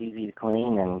black. It's easy to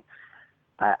clean, and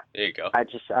there you go.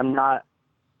 I'm not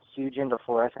huge into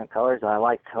fluorescent colors. I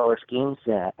like color schemes,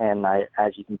 and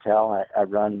as you can tell, I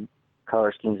run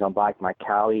color schemes on bike. My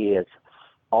Cowie is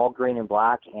all green and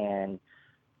black, and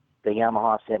the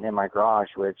Yamaha sitting in my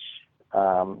garage, which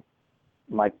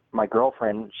my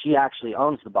girlfriend, she actually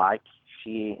owns the bike.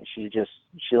 She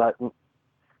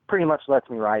pretty much lets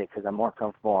me ride it because I'm more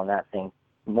comfortable on that thing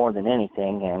more than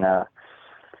anything. And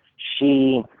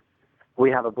we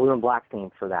have a blue and black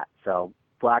theme for that. So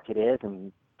black it is,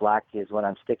 and black is what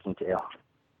I'm sticking to.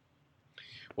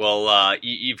 Well,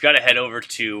 you've got to head over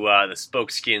to the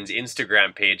Spokeskins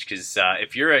Instagram page, because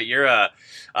if you're a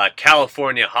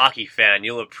California hockey fan,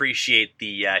 you'll appreciate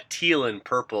the teal and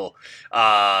purple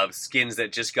skins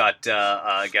that just got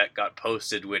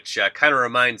posted, which kind of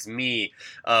reminds me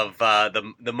of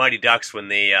the Mighty Ducks when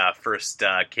they first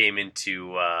came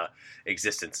into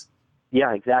existence.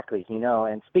 Yeah, exactly.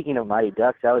 And speaking of Mighty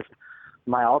Ducks, that was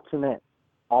my ultimate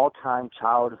all-time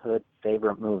childhood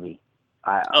favorite movie.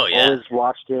 I always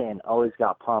watched it and always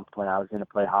got pumped when I was going to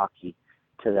play hockey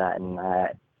to that. And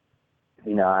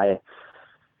I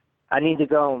need to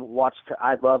go and watch.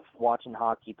 I love watching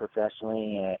hockey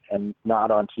professionally and not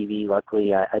on TV.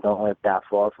 Luckily, I don't live that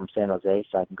far from San Jose,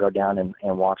 so I can go down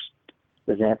and watch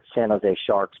the San Jose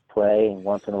Sharks play. And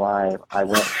once in a while, I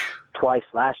went twice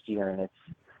last year. And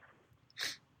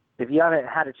if you haven't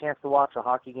had a chance to watch a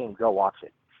hockey game, go watch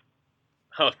it.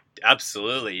 Oh,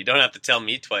 absolutely. You don't have to tell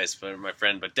me twice, my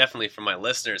friend, but definitely for my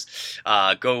listeners,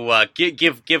 go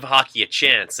give hockey a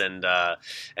chance and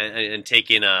take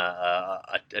in a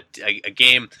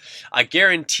game. I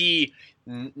guarantee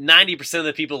 90% of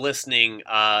the people listening,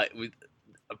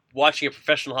 watching a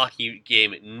professional hockey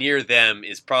game near them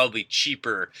is probably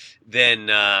cheaper than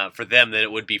for them than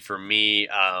it would be for me.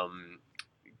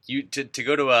 To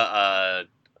go to a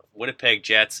Winnipeg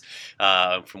Jets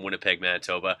from Winnipeg,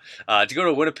 Manitoba. To go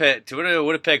to Winnipeg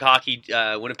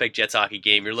Winnipeg Jets hockey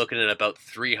game, you're looking at about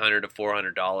 $300 to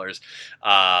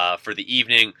 $400 for the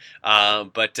evening.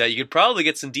 But you could probably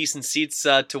get some decent seats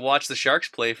to watch the Sharks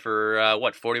play for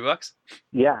 $40?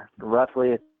 Yeah,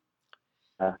 roughly.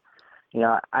 I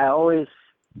always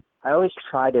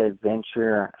try to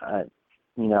venture,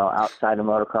 outside of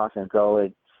motocross and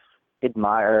go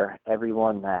admire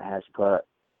everyone that has put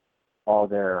all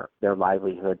their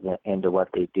livelihood into what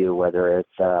they do, whether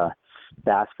it's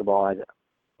basketball.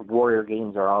 Warrior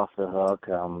games are off the hook.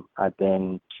 I've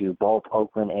been to both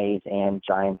Oakland A's and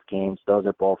Giants games. Those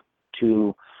are both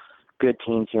two good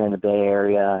teams here in the Bay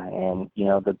Area. And,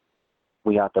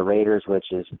 we got the Raiders,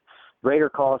 which is Raider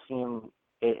Coliseum.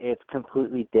 It's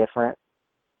completely different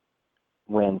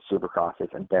when Supercross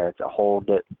isn't there. It's a whole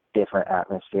different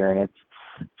atmosphere, and it's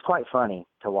quite funny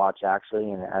to watch,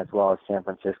 actually, and as well as San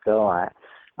Francisco. I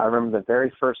remember the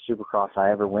very first Supercross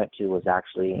I ever went to was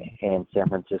actually in San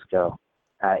Francisco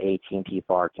at AT&T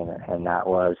Park, and that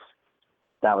was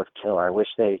killer. I wish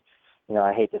they,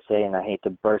 I hate to say and I hate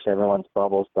to burst everyone's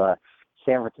bubbles, but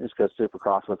San Francisco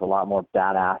Supercross was a lot more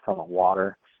badass on the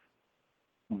water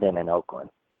than in Oakland.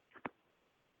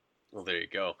 Well, there you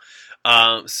go.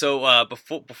 So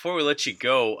before we let you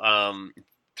go,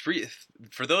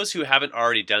 for those who haven't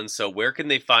already done so, where can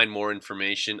they find more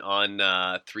information on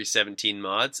 317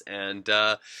 Mods? And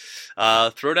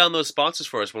throw down those sponsors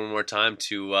for us one more time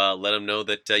to let them know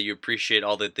that you appreciate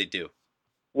all that they do.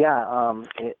 Yeah,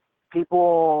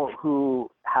 people who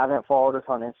haven't followed us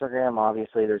on Instagram,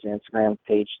 obviously there's an Instagram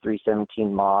page,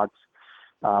 317 Mods.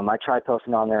 I try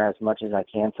posting on there as much as I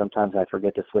can. Sometimes I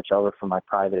forget to switch over from my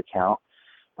private account.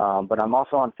 But I'm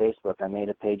also on Facebook. I made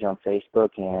a page on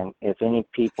Facebook, and if any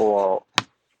people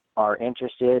are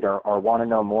interested or want to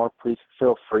know more, please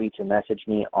feel free to message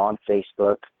me on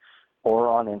Facebook or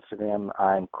on Instagram.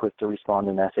 I'm quick to respond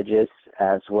to messages,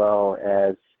 as well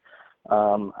as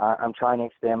I'm trying to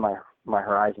expand my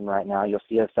horizon right now. You'll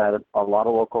see us at a lot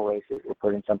of local races. We're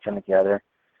putting something together,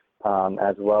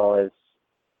 as well as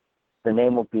the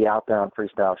name will be out there on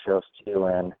freestyle shows too.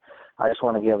 And I just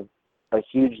want to give a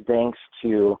huge thanks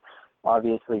to,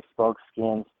 obviously,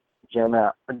 Spokeskins,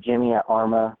 Jimmy at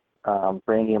Arma,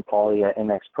 Brandy and Paulie at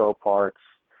MX Pro Parts,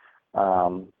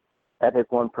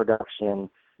 Epic One Productions,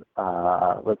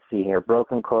 let's see here,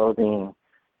 Broken Clothing,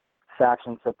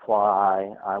 Faction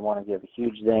Supply. I want to give a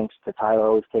huge thanks to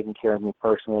Tyler, who's taking care of me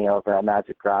personally over at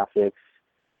Magic Graphics,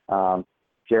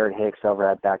 Jared Hicks over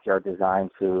at Backyard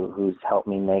Designs, who's helped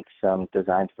me make some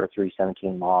designs for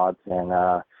 317 Mods, and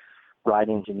Ride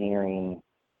Engineering,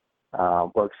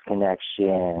 Works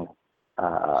Connection.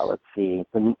 Let's see.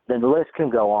 The list can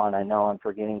go on. I know I'm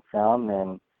forgetting some,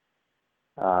 and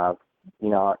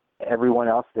everyone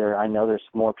else there. I know there's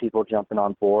more people jumping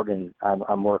on board, and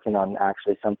I'm working on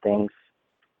actually some things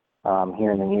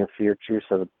here in the near future.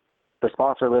 So the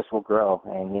sponsor list will grow,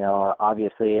 and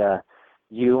obviously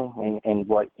you and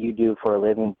what you do for a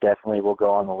living definitely will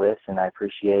go on the list, and I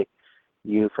appreciate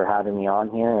you for having me on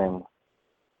here, and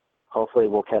hopefully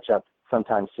we'll catch up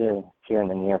sometime soon here in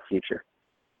the near future.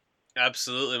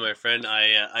 Absolutely, my friend.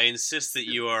 I insist that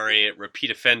you are a repeat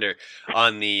offender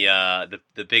on the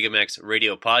Big MX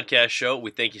Radio Podcast Show. We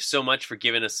thank you so much for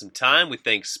giving us some time. We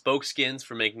thank Spokeskins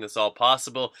for making this all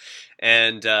possible,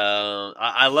 and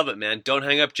I love it, man. Don't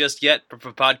hang up just yet.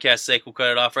 For podcast's sake, we'll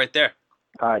cut it off right there.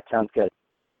 All right, sounds good.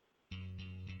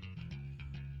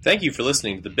 Thank you for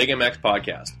listening to the Big MX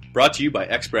Podcast, brought to you by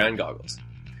X Brand Goggles.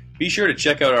 Be sure to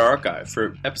check out our archive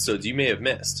for episodes you may have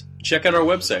missed. Check out our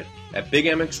website at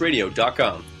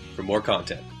bigmxradio.com for more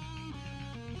content.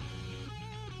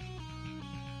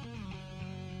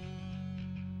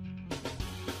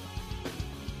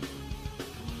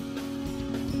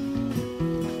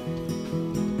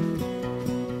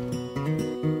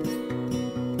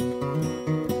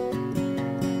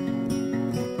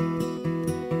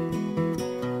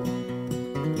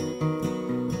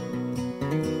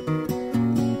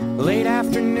 Late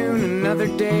afternoon, another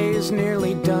day is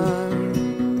nearly done.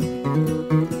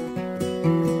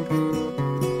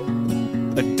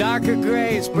 A darker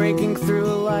gray is breaking through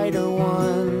a lighter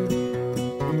one.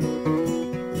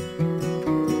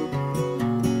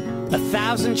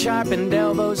 1,000 sharpened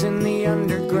elbows in the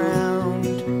underground.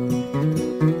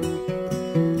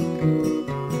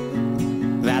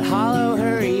 That hollow,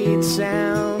 hurried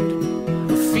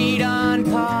sound of feet on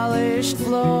polished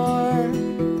floor.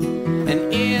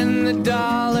 And in the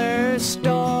dollar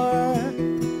store,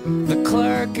 the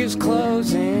clerk is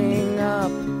closing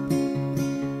up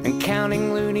and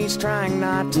counting loonies, trying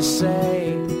not to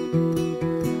say,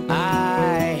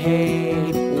 I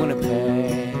hate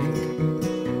Winnipeg.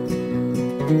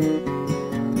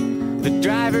 The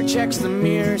driver checks the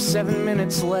mirror 7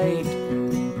 minutes late.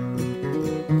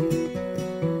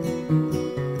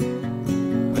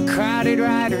 The crowded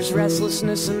rider's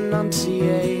restlessness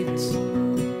enunciates.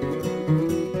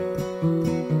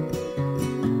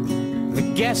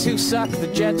 Guess who sucked? The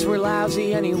Jets were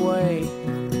lousy anyway.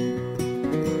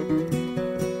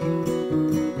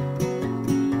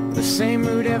 The same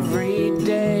route every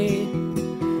day.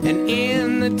 And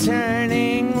in the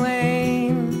turning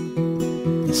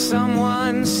lane,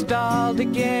 someone stalled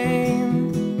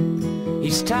again.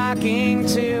 He's talking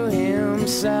to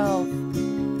himself,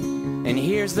 and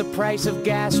here's the price of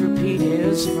gas repeat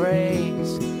his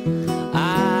phrase.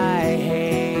 I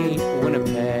hate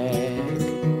Winnipeg.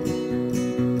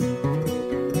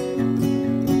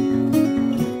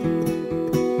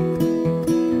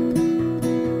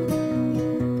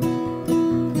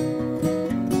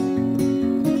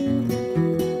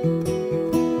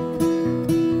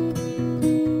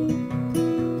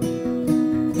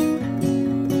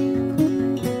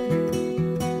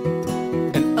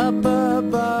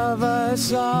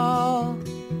 All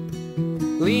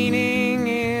leaning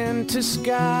into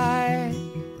sky,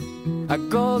 a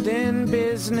golden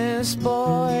business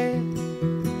boy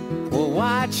will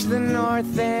watch the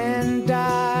north end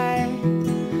die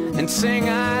and sing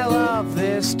I love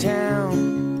this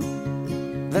town,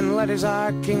 then let his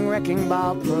arcing wrecking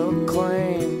ball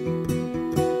proclaim